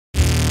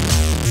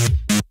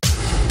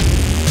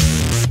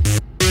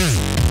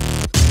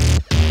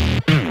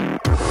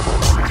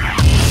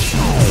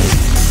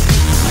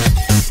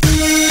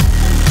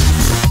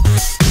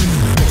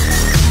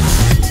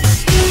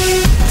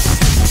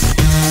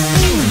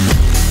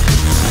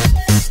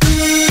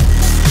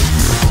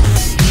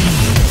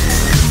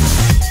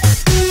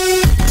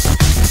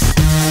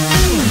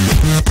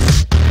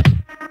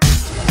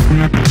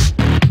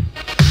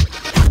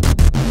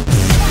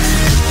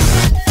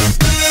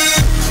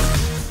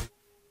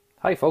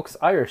Hi folks,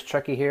 Irish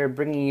Trekkie here,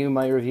 bringing you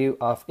my review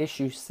of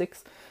issue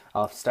 6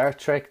 of Star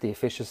Trek, the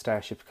official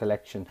Starship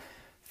collection,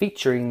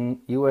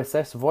 featuring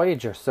USS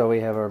Voyager. So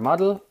we have our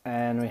model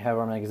and we have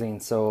our magazine.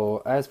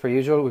 So as per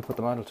usual, we put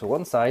the model to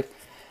one side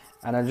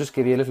and I'll just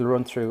give you a little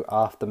run through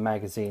of the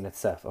magazine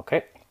itself,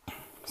 okay?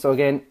 So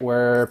again,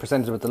 we're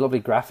presented with a lovely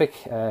graphic,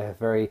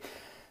 very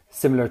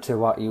similar to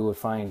what you would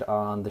find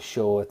on the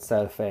show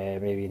itself,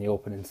 maybe in the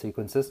opening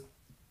sequences.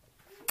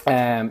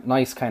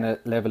 Nice kind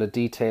of level of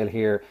detail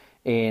here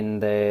in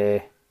the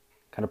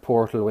kind of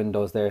portal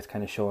windows there. It's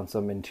kind of showing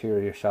some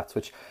interior shots,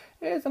 which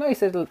is a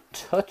nice little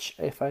touch,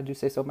 if I do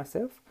say so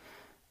myself.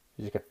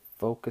 Did you get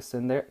focused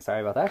in there?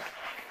 Sorry about that.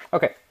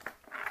 Okay,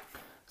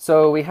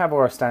 so we have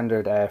our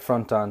standard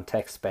front on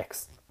text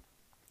specs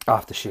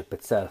of the ship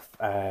itself,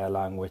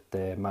 along with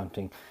the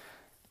mounting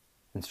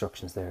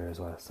instructions there as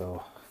well.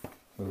 So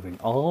moving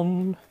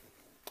on.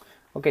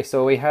 Okay,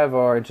 so we have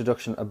our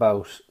introduction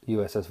about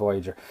USS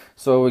Voyager.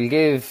 So we'll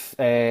give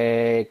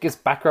gives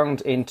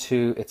background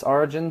into its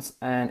origins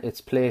and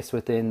its place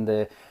within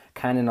the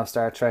canon of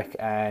Star Trek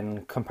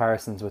and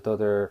comparisons with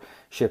other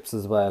ships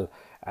as well.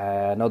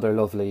 Another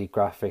lovely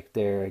graphic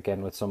there,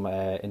 again with some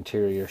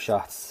interior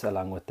shots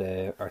along with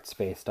the Earth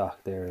space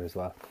dock there as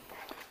well.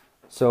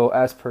 So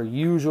as per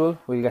usual,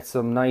 we get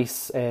some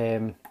nice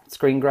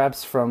screen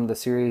grabs from the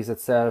series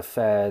itself,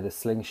 the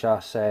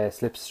slingshot,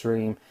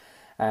 slipstream.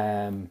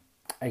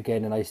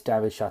 Again, a nice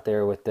David shot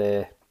there with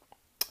the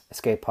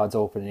escape pods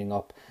opening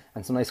up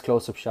and some nice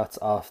close-up shots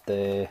of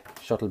the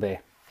shuttle bay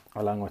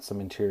along with some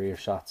interior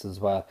shots as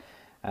well,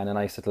 and a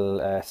nice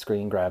little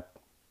screen grab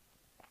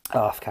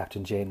of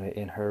Captain Janeway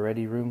in her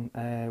ready room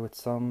with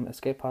some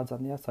escape pods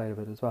on the outside of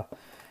it as well.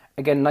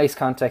 Again, nice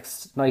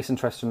context, nice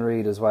interesting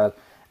read as well.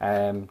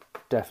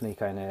 Definitely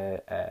kind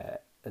of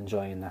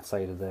enjoying that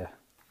side of the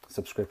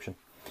subscription.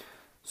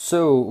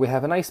 So we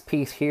have a nice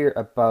piece here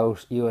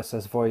about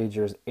USS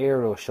Voyager's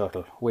aero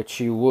shuttle, which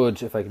you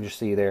would, if I can just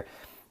see there,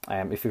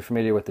 if you're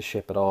familiar with the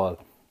ship at all,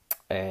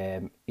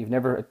 you've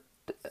never,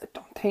 I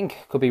don't think,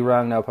 could be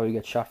wrong now, probably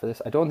get shot for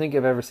this, I don't think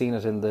you've ever seen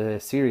it in the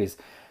series,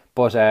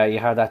 but you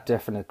have that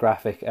definite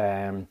graphic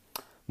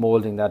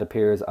moulding that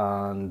appears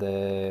on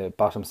the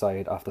bottom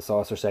side of the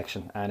saucer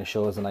section, and it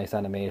shows a nice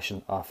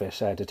animation of it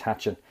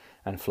detaching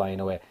and flying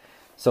away.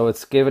 So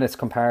it's given its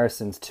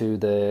comparisons to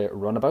the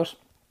runabout,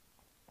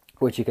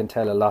 which you can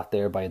tell a lot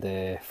there by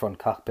the front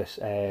cockpit,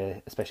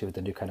 especially with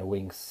the new kind of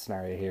wings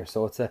scenario here.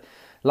 So it's a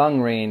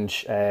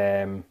long-range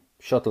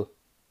shuttle,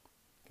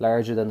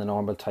 larger than the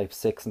normal Type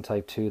 6 and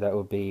Type 2 that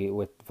would be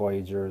with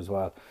Voyager as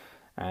well.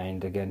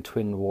 And again,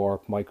 twin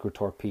warp, micro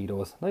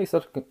torpedoes. Nice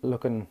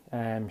looking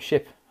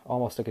ship,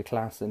 almost like a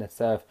class in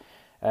itself.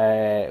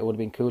 It would have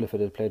been cool if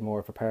it had played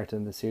more of a part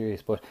in the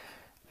series. But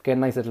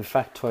again, nice little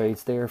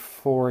factoids there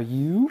for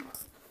you.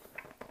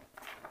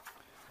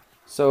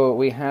 So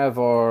we have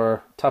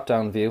our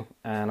top-down view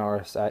and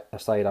our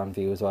side-on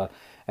view as well,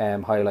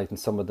 highlighting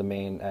some of the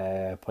main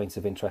points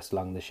of interest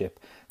along the ship.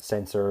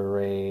 Sensor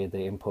array,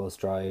 the impulse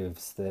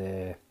drives,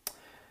 the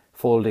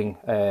folding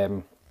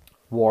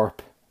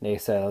warp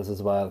nacelles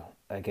as well.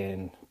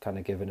 Again, kind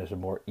of giving it a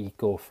more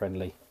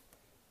eco-friendly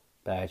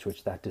badge,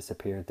 which that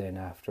disappeared then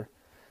after.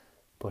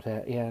 But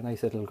yeah,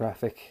 nice little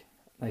graphic,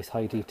 nice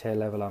high detail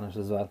level on it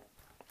as well.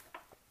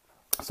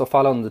 So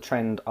following the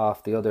trend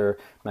of the other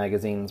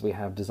magazines, we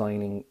have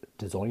designing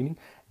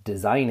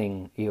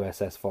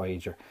USS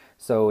Voyager.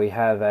 So we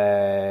have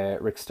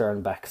Rick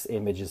Sternbach's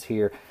images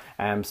here,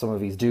 some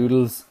of his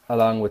doodles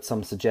along with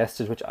some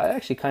suggested, which I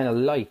actually kind of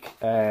like,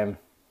 kind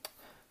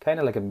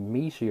of like a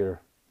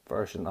meteor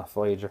version of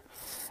Voyager.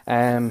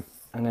 And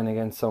then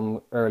again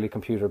some early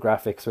computer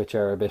graphics, which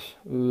are a bit,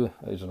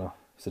 I don't know,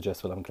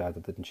 suggestible. I'm glad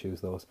that they didn't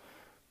choose those.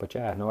 But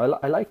yeah, no,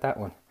 I like that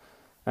one.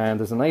 And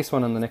there's a nice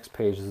one on the next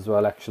pages as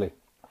well, actually.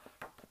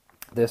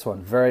 This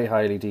one, very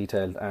highly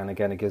detailed, and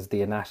again it gives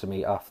the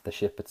anatomy of the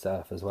ship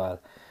itself as well.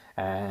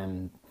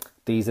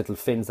 These little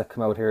fins that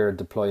come out here are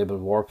deployable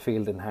warp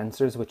field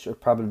enhancers, which would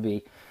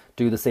probably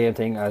do the same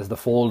thing as the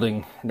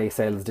folding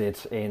nacelles did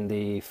in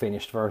the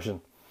finished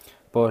version.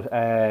 But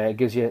it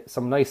gives you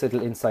some nice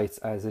little insights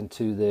as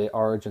into the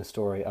origin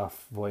story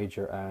of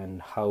Voyager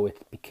and how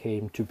it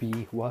became to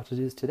be what it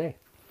is today.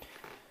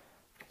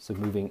 So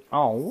moving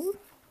on,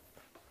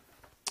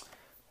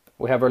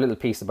 we have our little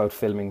piece about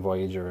filming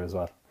Voyager as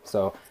well.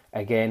 So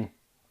again,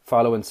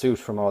 following suit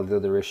from all the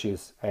other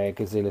issues,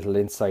 gives you a little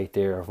insight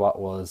there of what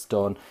was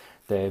done,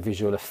 the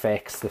visual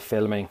effects, the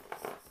filming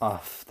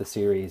of the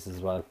series as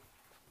well.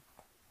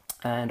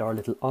 And our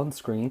little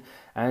on-screen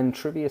and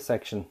trivia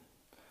section,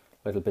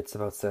 little bits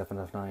about 7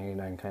 of 9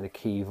 and kind of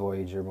key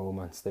Voyager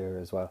moments there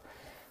as well.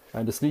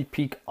 And a sneak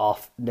peek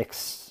of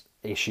next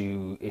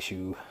issue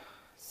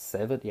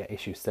 7, yeah,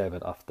 issue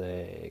 7 of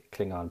the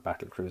Klingon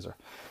battle cruiser.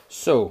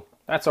 So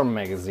that's our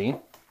magazine.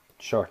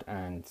 Short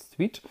and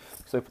sweet.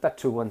 So I put that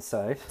to one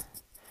side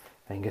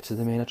and get to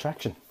the main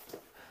attraction.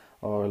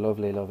 Our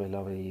lovely, lovely,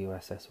 lovely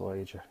USS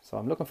Voyager. So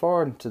I'm looking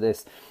forward to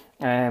this.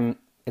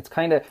 It's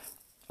kind of,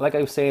 like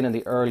I was saying in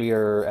the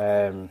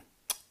earlier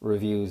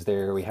reviews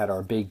there, we had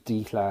our big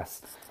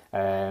D-class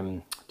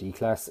D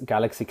class,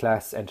 Galaxy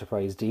class,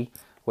 Enterprise D,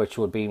 which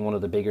would be one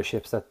of the bigger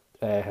ships that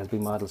has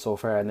been modelled so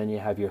far, and then you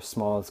have your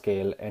small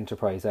scale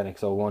Enterprise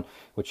NX-01,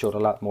 which showed a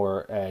lot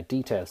more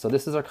detail. So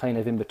this is our kind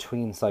of in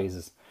between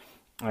sizes.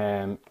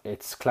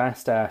 It's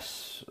classed at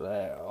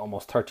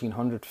almost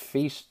 1,300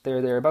 feet,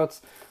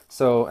 thereabouts.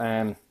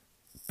 So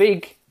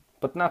big,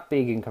 but not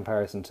big in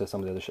comparison to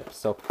some of the other ships.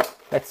 So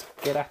let's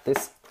get at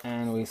this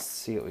and we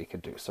see what we can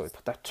do. So we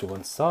put that to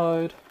one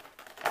side.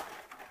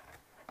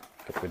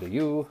 Get rid of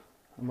you.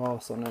 I'm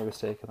also nervous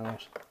taking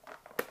out.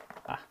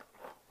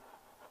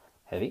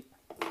 Heavy.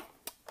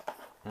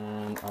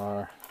 And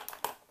our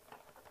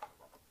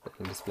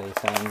little display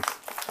stands.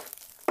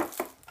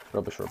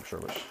 Rubbish.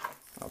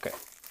 Okay.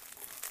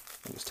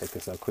 I'll just take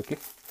this out quickly.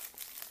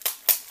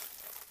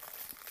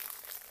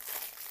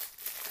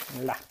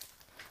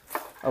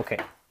 Okay,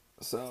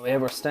 so we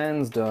have our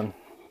stands done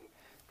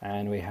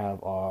and we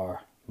have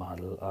our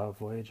model of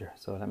Voyager.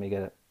 So let me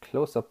get a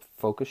close-up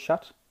focus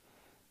shot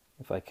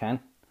if I can.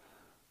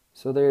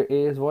 So there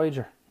is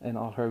Voyager in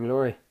all her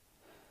glory.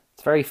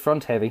 It's very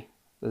front heavy.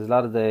 There's a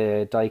lot of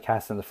the die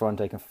cast in the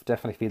front. I can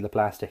definitely feel the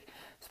plastic,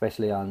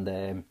 especially on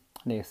the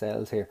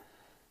nacelles here.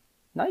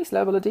 Nice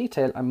level of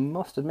detail, I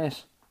must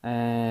admit.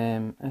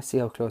 Let's see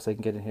how close I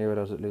can get in here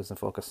without it losing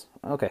focus.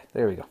 Okay,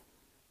 there we go.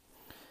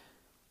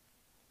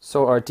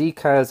 So our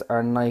decals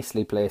are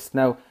nicely placed.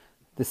 Now,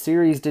 the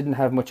series didn't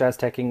have much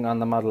Aztecing on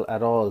the model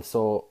at all,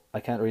 so I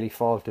can't really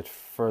fault it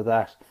for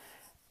that.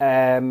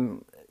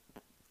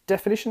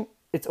 Definition,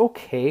 it's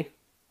okay.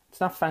 It's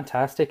not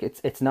fantastic.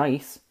 It's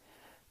nice.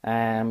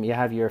 You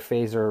have your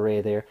phaser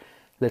array there,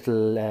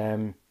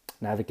 little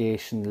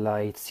navigation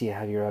lights. You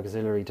have your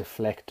auxiliary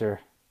deflector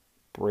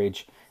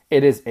bridge.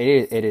 It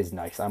is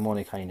nice. I'm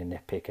only kind of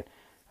nitpicking.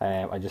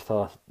 I just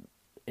thought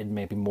it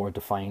may be more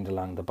defined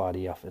along the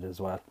body of it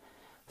as well.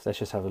 So let's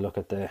just have a look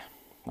at the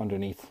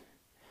underneath.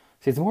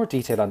 See, there's more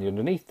detail on the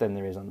underneath than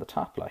there is on the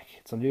top. Like,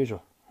 it's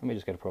unusual. Let me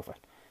just get a profile.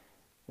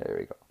 There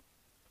we go.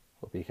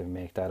 Hope you can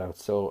make that out.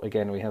 So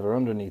again, we have our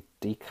underneath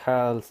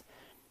decals.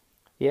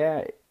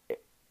 Yeah,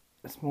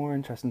 it's more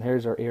interesting.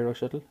 Here's our aero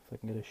shuttle. If I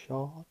can get a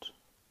shot.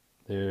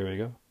 There we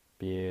go.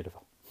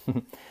 Beautiful.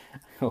 I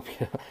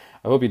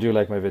hope you do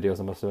like my videos.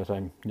 I must admit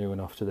I'm new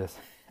enough to this.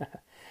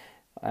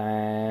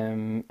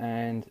 And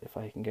if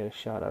I can get a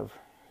shot of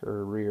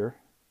her rear.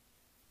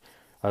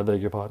 I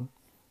beg your pardon.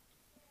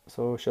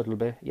 So shuttle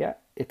bay, yeah,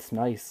 it's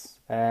nice.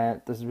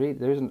 I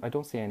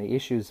don't see any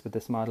issues with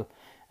this model,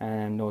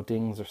 and no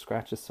dings or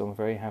scratches. So I'm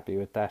very happy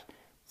with that.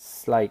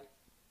 Slight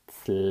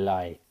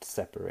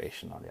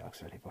separation on the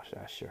auxiliary, but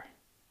sure.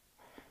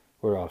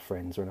 We're all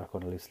friends. We're not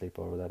going to lose sleep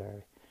over that, are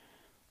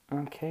we?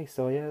 Okay,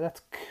 so yeah,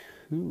 that's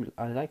cool.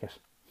 I like it.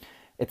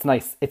 It's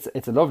nice. It's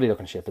a lovely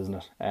looking ship, isn't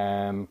it?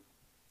 I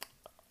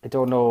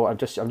don't know. I'm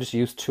just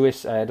used to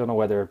it. I don't know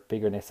whether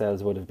bigger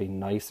nacelles would have been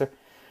nicer.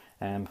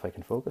 If I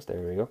can focus,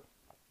 there we go.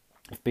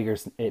 If bigger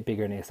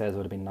nacelles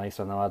would have been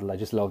nicer on the model. I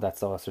just love that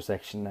saucer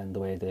section and the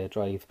way the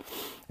drive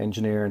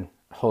engineering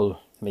hull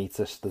meets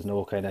it. There's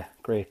no kind of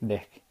great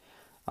neck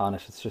on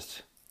it. It's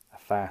just a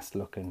fast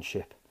looking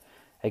ship.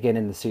 Again,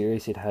 in the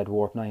series, it had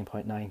warp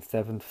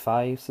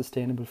 9.975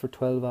 sustainable for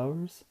 12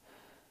 hours,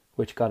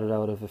 which got it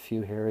out of a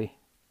few hairy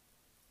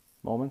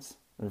moments.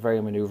 A very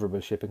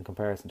manoeuvrable ship in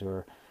comparison to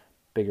her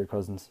bigger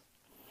cousins.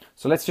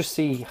 So let's just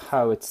see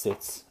how it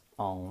sits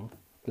on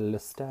the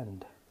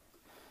stand.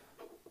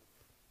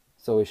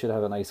 So we should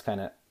have a nice kind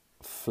of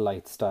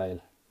flight style.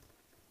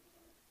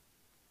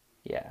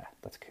 Yeah,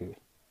 that's cool.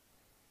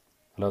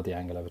 I love the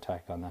angle of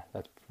attack on that.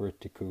 That's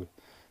pretty cool.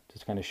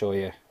 Just to kind of show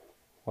you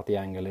what the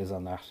angle is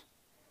on that.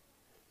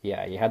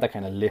 Yeah, you had that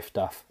kind of lift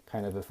off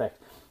kind of effect.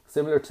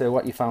 Similar to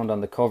what you found on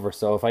the cover.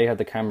 So if I had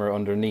the camera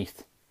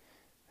underneath,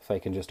 if I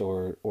can just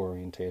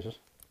orientate it.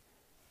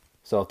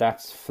 So if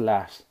that's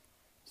flat,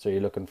 so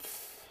you're looking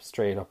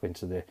straight up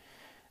into the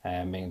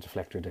main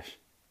deflector dish.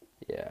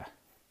 Yeah,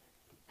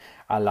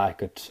 I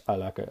like it a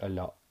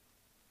lot.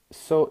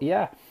 So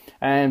yeah,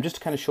 just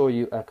to kind of show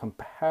you a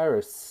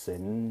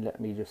comparison, let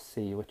me just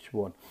see which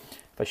one.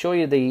 If I show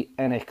you the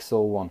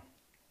NX-01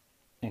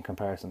 in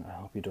comparison, I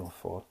hope you don't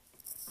fall.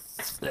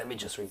 Let me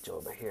just reach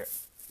over here.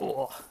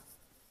 Oh.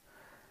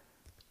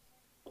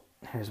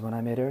 Here's one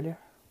I made earlier.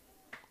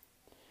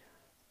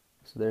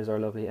 So there's our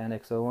lovely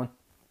NX-01.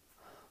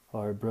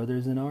 Our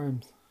brothers in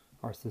arms,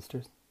 our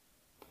sisters,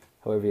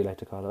 however you like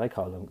to call it. I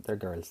call them, they're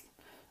girls.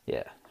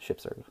 Yeah,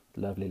 ships are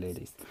lovely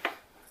ladies.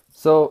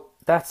 So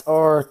that's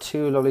our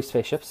two lovely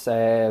spaceships,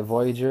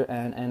 Voyager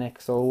and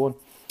NX-01.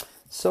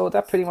 So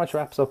that pretty much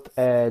wraps up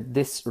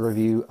this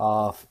review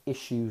of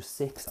issue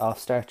 6 of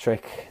Star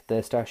Trek,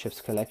 the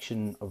Starships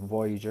collection of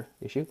Voyager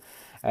issue.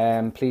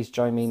 Please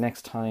join me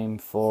next time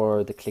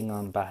for the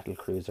Klingon battle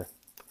cruiser.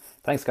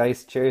 Thanks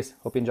guys, cheers,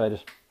 hope you enjoyed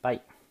it.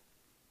 Bye.